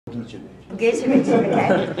Bogicevic, okay.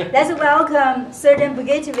 Let's welcome Srdjan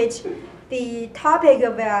Bogicevic. The topic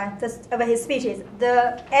of his speech is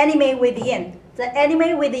the enemy within. The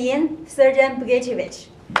enemy within, Srdjan Bogicevic.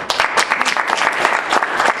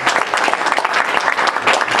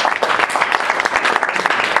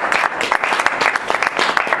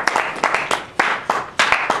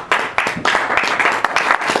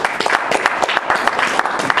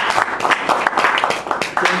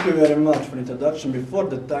 Thank you very much for the introduction. Before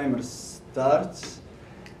the timer starts,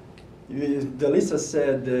 the Lisa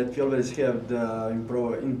said that we always have the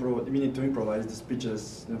we need to improvise the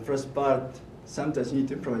speeches. The first part, sometimes you need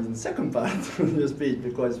to improvise in the second part of the speech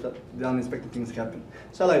because the unexpected things happen.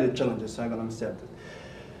 So I like the challenges, so I'm going to accept it.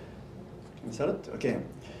 Insert? Okay.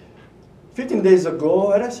 15 days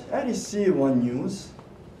ago, I received one news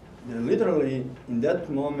that literally in that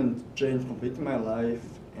moment changed completely my life,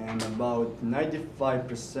 and about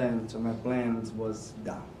 95% of my plans was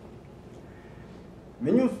done.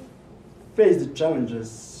 When you face the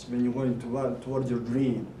challenges, when you're going towards your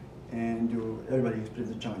dream, and everybody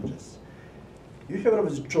experiences the challenges, you have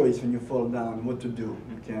always a choice when you fall down what to do.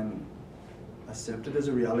 You can accept it as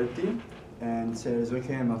a reality and say,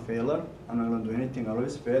 okay, I'm a failure, I'm not going to do anything, I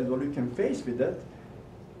always fail. Or you can face with that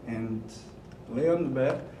and lay on the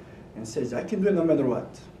bed and say, I can do it no matter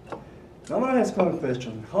what. Now I'm going to ask one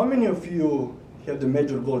question. How many of you have the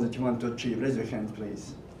major goals that you want to achieve? Raise your hand,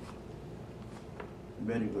 please.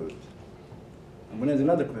 Very good. I'm going to ask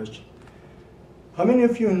another question. How many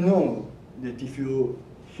of you know that if you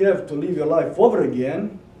have to live your life over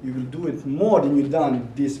again, you will do it more than you've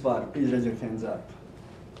done this far? Please raise your hands up.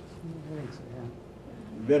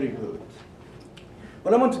 Very good.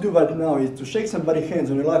 What I want to do right now is to shake somebody's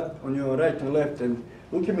hands on your right and left, and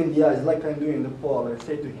look him in the eyes like I'm doing in the poll and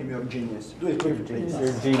say to him, you're a genius. Do it quickly, please. You're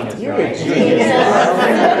a genius. You're a genius.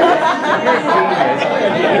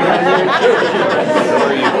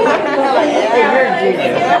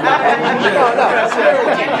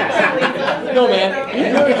 No, man.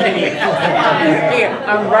 You're a genius. Yeah,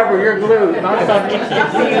 I'm rubber, you're glue. I'm something.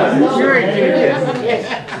 You're a genius.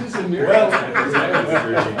 Well,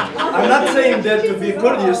 I'm not saying that to be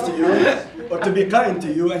courteous to you or to be kind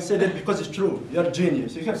to you. I say that because it's true. You're a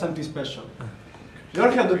genius. You have something special. You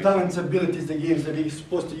all have the talents, abilities, the gifts that you're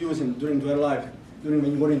supposed to use during your life, when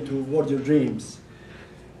you're going towards your dreams.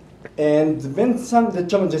 And when the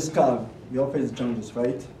challenges come, we all face the challenges,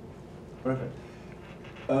 right? Perfect.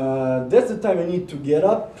 That's the time you need to get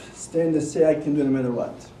up, stand and say, I can do it no matter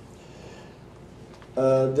what.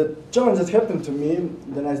 The challenge that happened to me,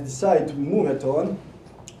 then I decided to move it on,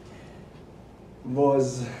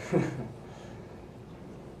 was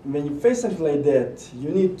when you face something like that, you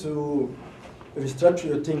need to restructure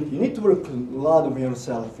your thinking. You need to work a lot on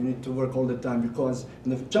yourself. You need to work all the time because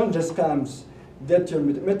when the challenges comes, that your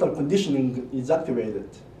mental conditioning is activated.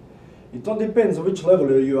 It all depends on which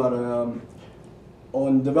level you are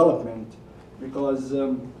on development. Because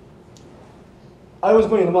I was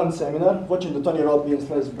going to one seminar, watching the Tony Robbins,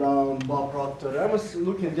 Les Brown, Bob Proctor. I was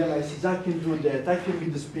looking at them, I said, I can do that, I can be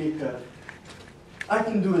the speaker. I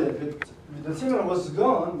can do that. But the seminar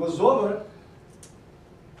was over,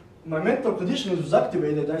 my mental conditioning was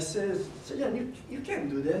activated. I said, yeah, you can't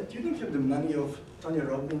do that. You don't have the money of Tony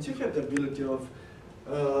Robbins. You have the ability of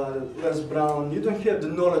Les Brown. You don't have the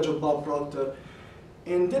knowledge of Bob Proctor.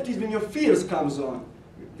 And that is when your fears comes on.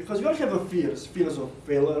 Because you all have a fears of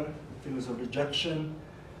failure, fears of rejection,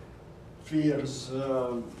 fears,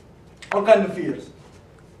 all kinds of fears.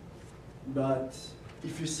 But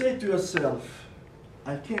if you say to yourself,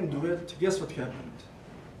 I can't do it, guess what happened?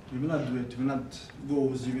 You will not do it, you will not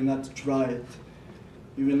go, you will not try it,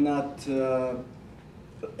 you will not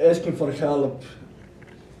asking for help.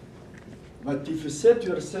 But if you say to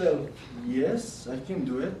yourself, yes, I can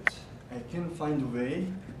do it, I can find a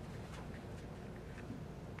way,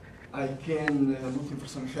 I can looking for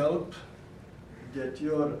some help, that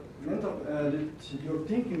your your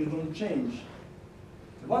thinking is going to change.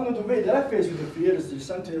 One of the ways that I face with the fears is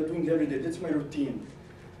something I'm doing every day. That's my routine.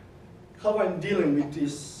 How I'm dealing with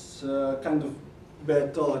this kind of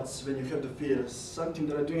bad thoughts when you have the fears. Something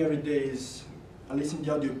that I'm doing every day is I listen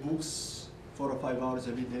to audio books 4 or 5 hours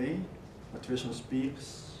every day, motivational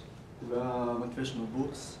speaks, motivational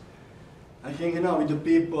books. I hang out with the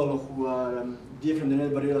people who are different than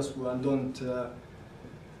everybody else, who don't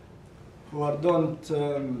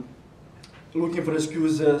looking for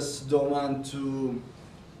excuses, don't want to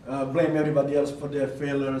blame everybody else for their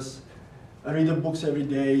failures. I read the books every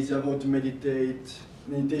day, I go to meditate,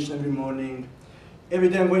 meditation every morning. Every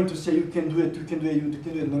day I'm going to say, you can do it, you can do it, you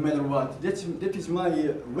can do it, no matter what. That is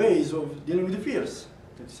my ways of dealing with the fears.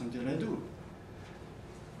 That is something that I do.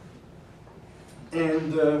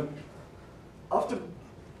 And after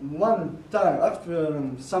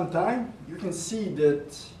some time, you can see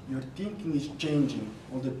that your thinking is changing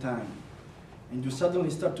all the time. And you suddenly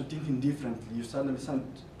start to thinking differently. You suddenly start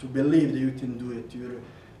to believe that you can do it. You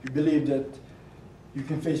believe that you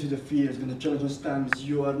can face with the fears and the challenges times.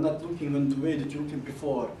 You are not looking in the way that you were looking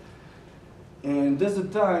before. And that's the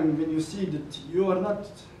time when you see that you are not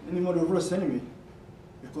anymore your worst enemy.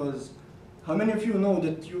 Because how many of you know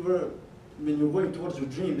that you were, when you're going towards your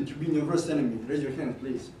dream, that you've been your worst enemy? Raise your hand,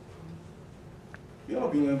 please. You are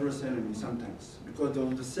being your worst enemy sometimes because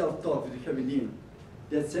of the self-talk that you have within.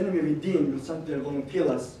 That enemy within will something going to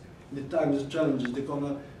kill us in the times of challenges. They're going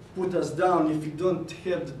to put us down if we don't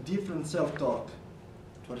have the different self-talk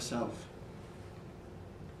to ourselves.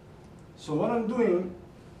 So what I'm doing,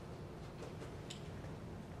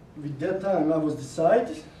 with that time I was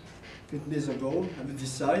decided, 15 days ago, I was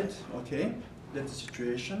decided, okay, that's the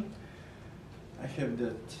situation. I have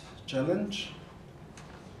that challenge.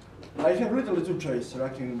 I have literally two choices. I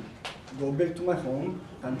can go back to my home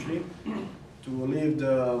country to live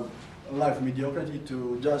the life of mediocrity,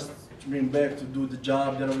 to just bring back to do the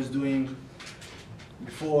job that I was doing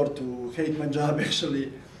before, to hate my job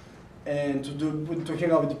actually, and to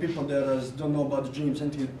hang out with the people that don't know about the dreams,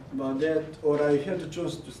 anything about that, or I had to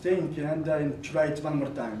choose to stay in Canada and try it one more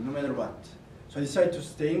time, no matter what. So I decided to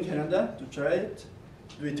stay in Canada, to try it,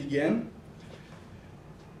 do it again.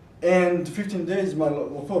 And 15 days,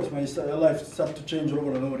 of course, my life started to change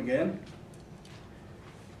over and over again.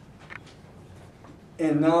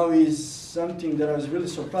 And now is something that I was really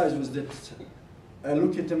surprised was that I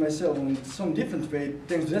look at myself in some different way,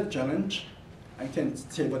 thanks to that challenge. I can't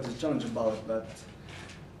say what the challenge about, but,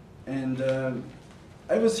 and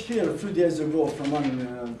I was here a few days ago from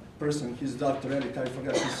one person, he's Dr. Eric, I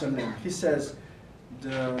forgot his surname. He says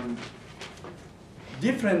the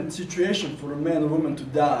different situation for a man or woman to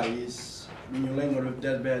die is when you're laying on a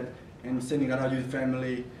deathbed and standing around your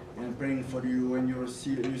family and praying for you, and you're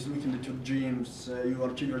looking at your dreams, you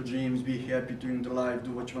achieve your dreams, be happy during the life,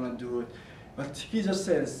 do what you want to do. But he just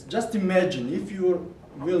says, just imagine if you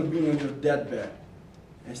will be on your deathbed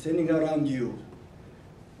and standing around you,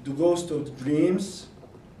 the ghost of the dreams,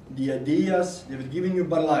 the ideas that were given you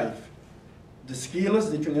by life, the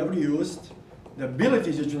skills that you never used, the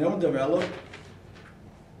abilities that you never developed,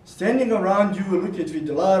 standing around you, look at with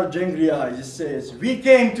the large angry eyes, it says, we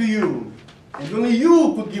came to you, and only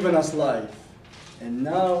you could give us life, and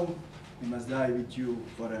now we must die with you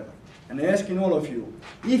forever. And I'm asking all of you,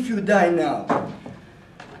 if you die now,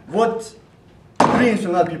 what dreams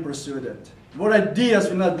will not be pursued? What ideas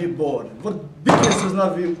will not be born? What business will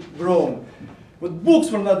not be grown? What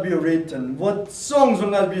books will not be written? What songs will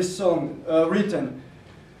not be written?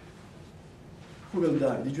 Who will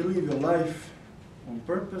die? Did you live your life on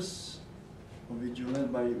purpose, or did you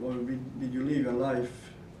live your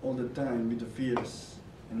life all the time with the fears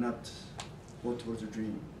and not go towards a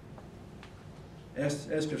dream? Ask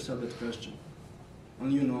yourself that question.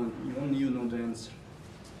 Only you know the answer.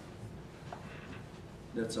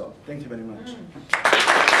 That's all. Thank you very much.